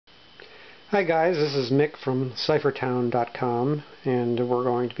Hi guys, this is Mick from CipherTown.com, and we're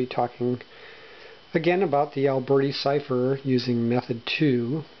going to be talking again about the Alberti cipher using method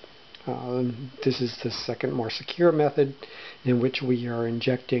 2. This is the second, more secure method in which we are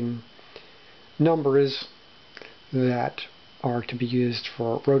injecting numbers that are to be used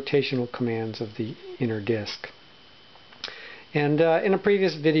for rotational commands of the inner disk. And in a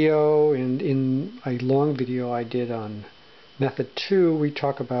previous video, and in a long video I did on method 2, we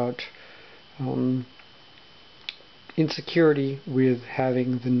talk about insecurity with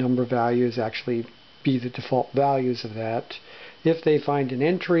having the number values actually be the default values of that. If they find an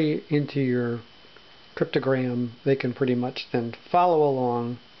entry into your cryptogram, they can pretty much then follow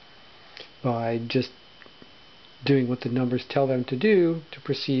along by just doing what the numbers tell them to do to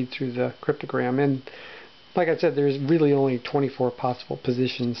proceed through the cryptogram. And like I said, there's really only 24 possible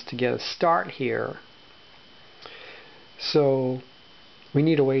positions to get a start here. So we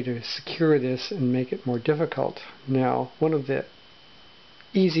need a way to secure this and make it more difficult. Now, one of the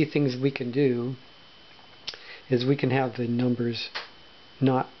easy things we can do is we can have the numbers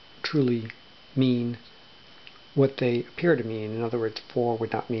not truly mean what they appear to mean. In other words, 4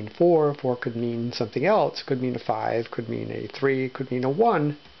 would not mean 4. 4 could mean something else. Could mean a 5, could mean a 3, could mean a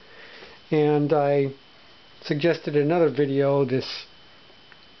 1. And I suggested in another video this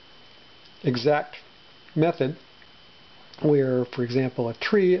exact method where, for example, a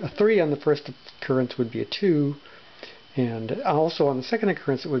 3 on the first occurrence would be a 2, and also on the second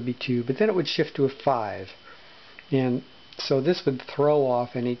occurrence it would be 2, but then it would shift to a 5. And so this would throw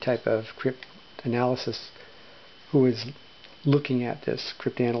off any type of cryptanalyst who is looking at this,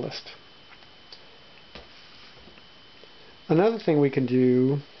 cryptanalyst. Another thing we can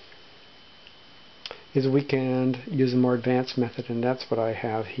do is we can use a more advanced method, and that's what I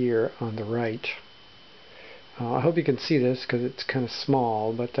have here on the right. I hope you can see this because it's kind of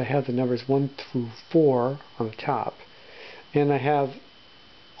small, but I have the numbers 1 through 4 on the top, and I have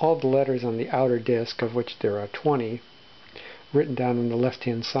all the letters on the outer disk, of which there are 20, written down on the left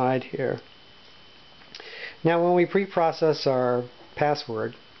hand side here. Now when we pre-process our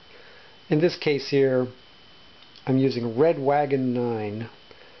password, in this case here I'm using Red Wagon 9.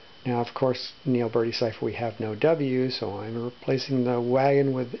 Now of course in the Alberti cipher we have no W, so I'm replacing the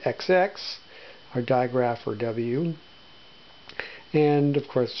wagon with XX, our digraph or W, and of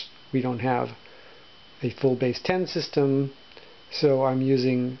course we don't have a full base 10 system, so I'm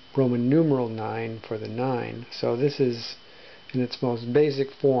using Roman numeral 9 for the 9. So this is in its most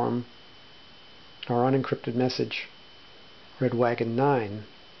basic form our unencrypted message, Red Wagon 9.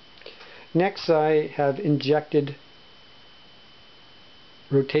 Next I have injected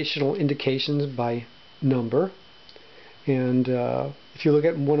rotational indications by number, and if you look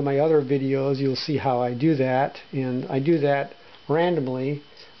at one of my other videos you'll see how I do that, and I do that randomly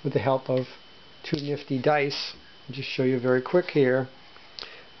with the help of 2 nifty dice. I'll just show you very quick here.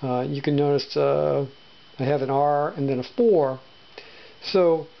 You can notice I have an R and then a 4.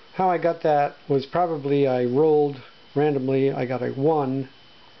 So how I got that was probably I rolled randomly. I got a 1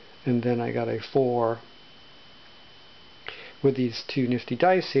 and then I got a 4 with these 2 nifty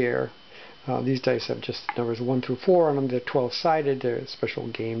dice here. These dice have just numbers 1 through 4 on them. They're 12-sided. They're special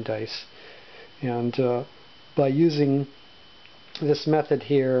game dice. And by using this method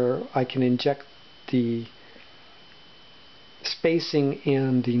here, I can inject the spacing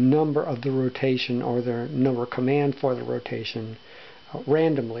and the number of the rotation, or the number command for the rotation,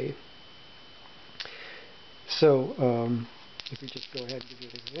 randomly. So if we just go ahead and give you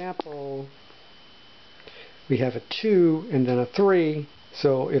an example, we have a 2 and then a 3.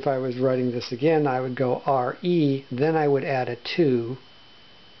 So if I was writing this again, I would go RE, then I would add a 2.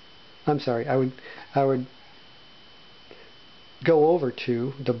 I'm sorry, I would go over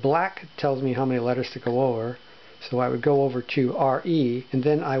 2. The black tells me how many letters to go over, so I would go over to RE, and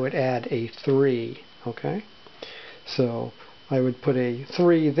then I would add a 3. Okay? So I would put a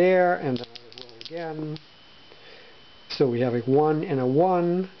 3 there, and then I would roll again. So we have a 1 and a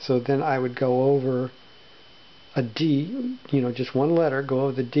 1, so then I would go over a D, just one letter, go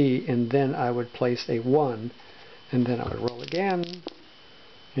over the D, and then I would place a 1, and then I would roll again,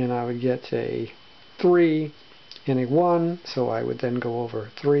 and I would get a 3 and a 1, so I would then go over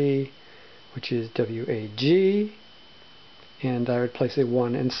 3, which is WAG, and I would place a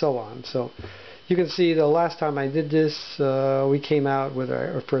 1, and so on. So you can see the last time I did this, we came out with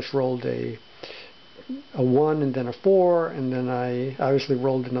I first rolled a 1 and then a 4, and then I obviously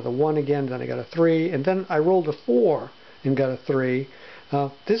rolled another 1 again, then I got a 3, and then I rolled a 4 and got a 3.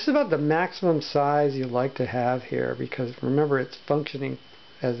 This is about the maximum size you'd like to have here, because remember it's functioning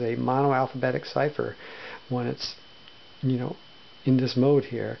as a monoalphabetic cipher when it's in this mode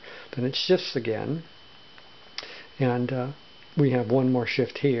here. Then it shifts again, and we have one more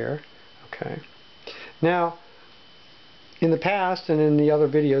shift here. Okay. Now, in the past and in the other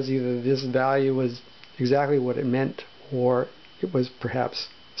videos, either this value was exactly what it meant, or it was perhaps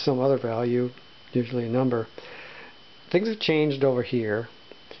some other value, usually a number. Things have changed over here.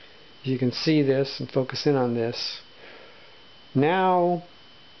 You can see this and focus in on this. Now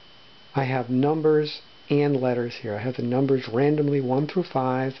I have numbers and letters here. I have the numbers randomly 1 through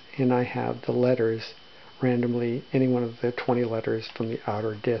 5, and I have the letters randomly, any one of the 20 letters from the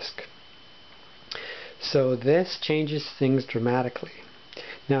outer disk. So this changes things dramatically.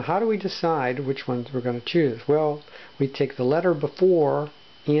 Now, how do we decide which ones we're going to choose? Well, we take the letter before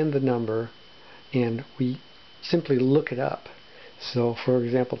and the number, and we simply look it up. So, for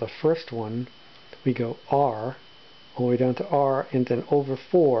example, the first one, we go R, all the way down to R, and then over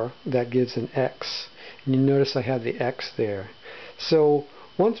 4, that gives an X. And you notice I have the X there. So,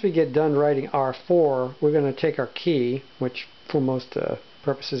 once we get done writing R4, we're going to take our key, which for most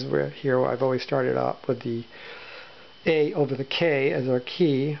purposes here, I've always started out with the A over the K as our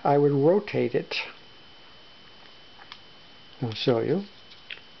key. I would rotate it. I'll show you.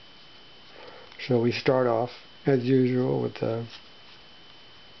 So we start off as usual with the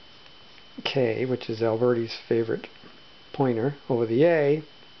K, which is Alberti's favorite pointer, over the A,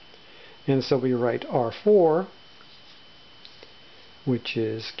 and so we write R4, which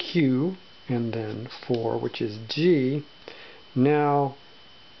is Q, and then 4, which is G. Now,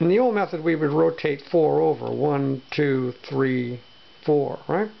 in the old method, we would rotate 4 over, 1, 2, 3, 4,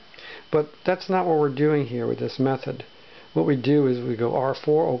 right? But that's not what we're doing here with this method. What we do is we go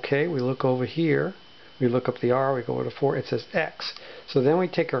R4, okay, we look over here, we look up the R, we go over to 4, it says X. So then we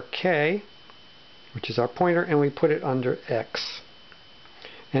take our K, which is our pointer, and we put it under X.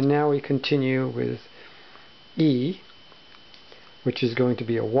 And now we continue with E, which is going to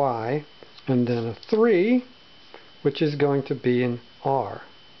be a Y, and then a 3, which is going to be an R.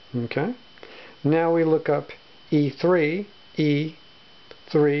 Okay? Now we look up E3,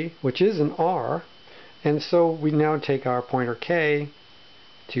 E3, which is an R, and so we now take our pointer K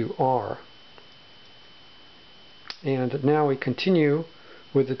to R. And now we continue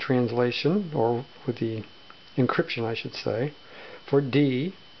with the translation, or with the encryption, I should say, for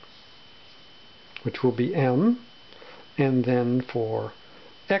D, which will be M, and then for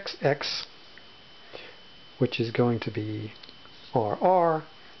XX, which is going to be RR,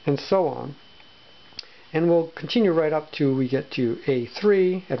 and so on. And we'll continue right up to we get to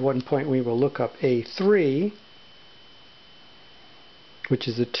A3. At one point we will look up A3, which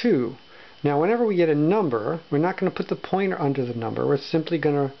is a 2. Now whenever we get a number, we're not going to put the pointer under the number. We're simply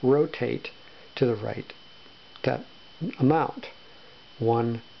going to rotate to the right that amount.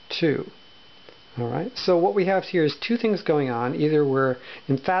 1, 2. Alright, so what we have here is two things going on. Either we're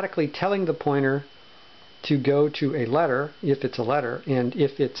emphatically telling the pointer to go to a letter, if it's a letter, and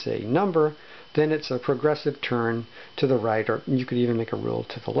if it's a number, then it's a progressive turn to the right, or you could even make a rule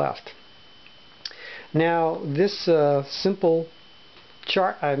to the left. Now, this simple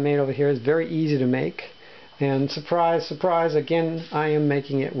chart I've made over here is very easy to make, and surprise, surprise, again, I am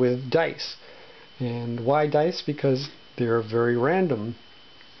making it with dice. And why dice? Because they're very random.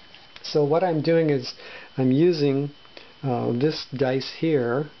 So what I'm doing is I'm using this dice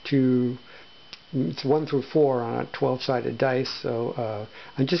here to, it's 1 through 4 on a 12-sided dice, so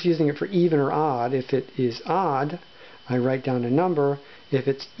I'm just using it for even or odd. If it is odd, I write down a number. If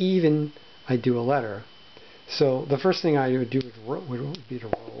it's even, I do a letter. So the first thing I would do would be to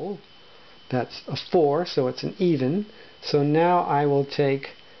roll. That's a 4, so it's an even. So now I will take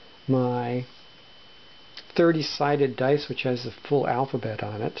my 30-sided dice, which has the full alphabet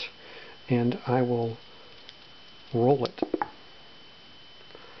on it, and I will roll it.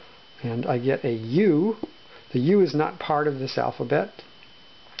 And I get a U. The U is not part of this alphabet,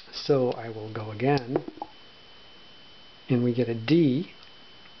 so I will go again, and we get a D.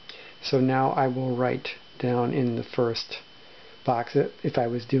 So now I will write down in the first box, if I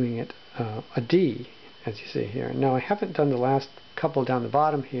was doing it, a D, as you see here. Now I haven't done the last couple down the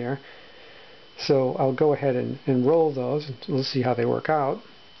bottom here, so I'll go ahead and roll those, and we'll see how they work out.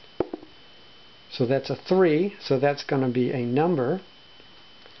 So that's a 3, so that's going to be a number,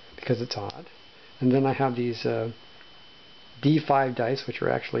 because it's odd. And then I have these D5 dice, which are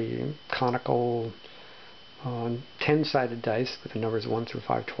actually conical 10-sided dice with the numbers 1 through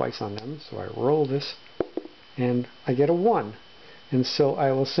 5 twice on them. So I roll this, and I get a 1. And so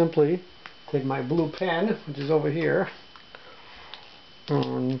I will simply take my blue pen, which is over here,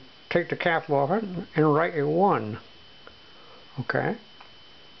 and take the cap off it and write a 1. Okay?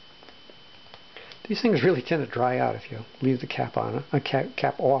 these things really tend to dry out if you leave the cap on,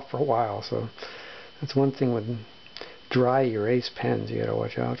 cap off for a while. So that's one thing with dry erase pens you got to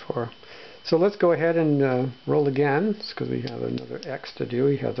watch out for. So let's go ahead and roll again, because we have another X to do.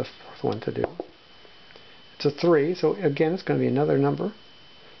 We have the fourth one to do. It's a 3, so again it's going to be another number.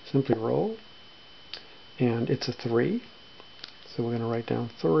 Simply roll, and it's a 3. So we're going to write down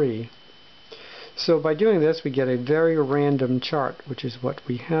 3. So by doing this, we get a very random chart, which is what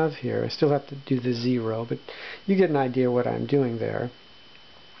we have here. I still have to do the 0, but you get an idea what I'm doing there.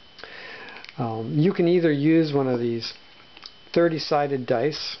 You can either use one of these 30-sided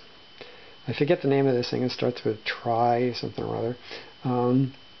dice. I forget the name of this thing. It starts with tri something or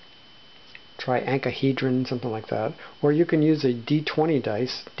other. Triancahedron, something like that. Or you can use a D20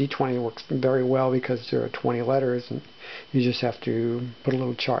 dice. D20 works very well because there are 20 letters, and you just have to put a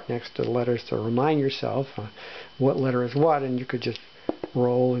little chart next to the letters to remind yourself what letter is what, and you could just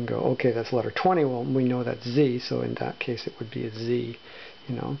roll and go, okay, that's letter 20. Well, we know that's Z, so in that case it would be a Z,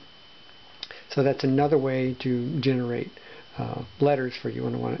 you know. So that's another way to generate letters for you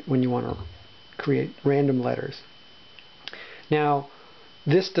when you want to create random letters. Now,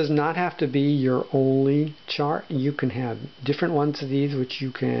 this does not have to be your only chart. You can have different ones of these which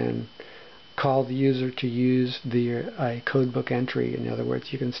you can call the user to use via a codebook entry. In other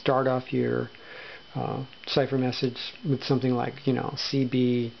words, you can start off your cipher message with something like, you know,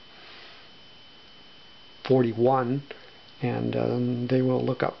 CB 41, and they will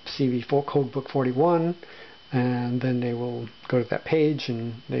look up CB4 codebook 41, and then they will go to that page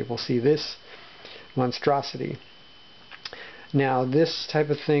and they will see this monstrosity. Now, this type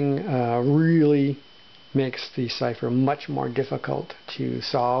of thing really makes the cipher much more difficult to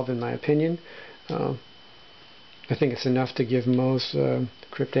solve, in my opinion. I think it's enough to give most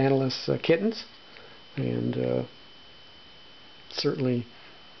cryptanalysts kittens, and certainly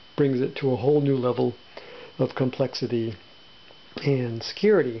brings it to a whole new level of complexity and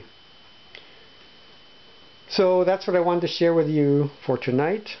security. So that's what I wanted to share with you for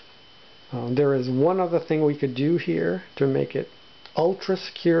tonight. There is one other thing we could do here to make it ultra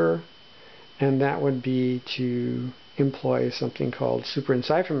secure, and that would be to employ something called super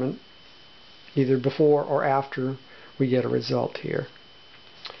decipherment, either before or after we get a result here.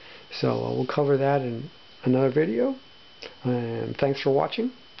 So we'll cover that in another video, and thanks for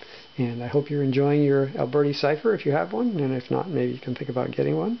watching, and I hope you're enjoying your Alberti Cipher if you have one, and if not, maybe you can think about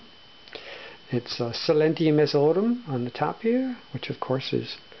getting one. It's Silentium est aurum on the top here, which of course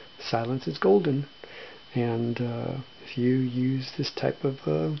is silence is golden, and if you use this type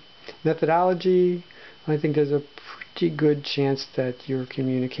of methodology, I think there's a pretty good chance that your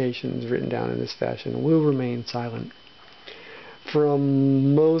communications written down in this fashion will remain silent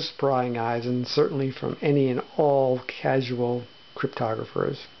from most prying eyes, and certainly from any and all casual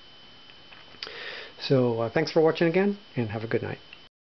cryptographers. So thanks for watching again, and have a good night.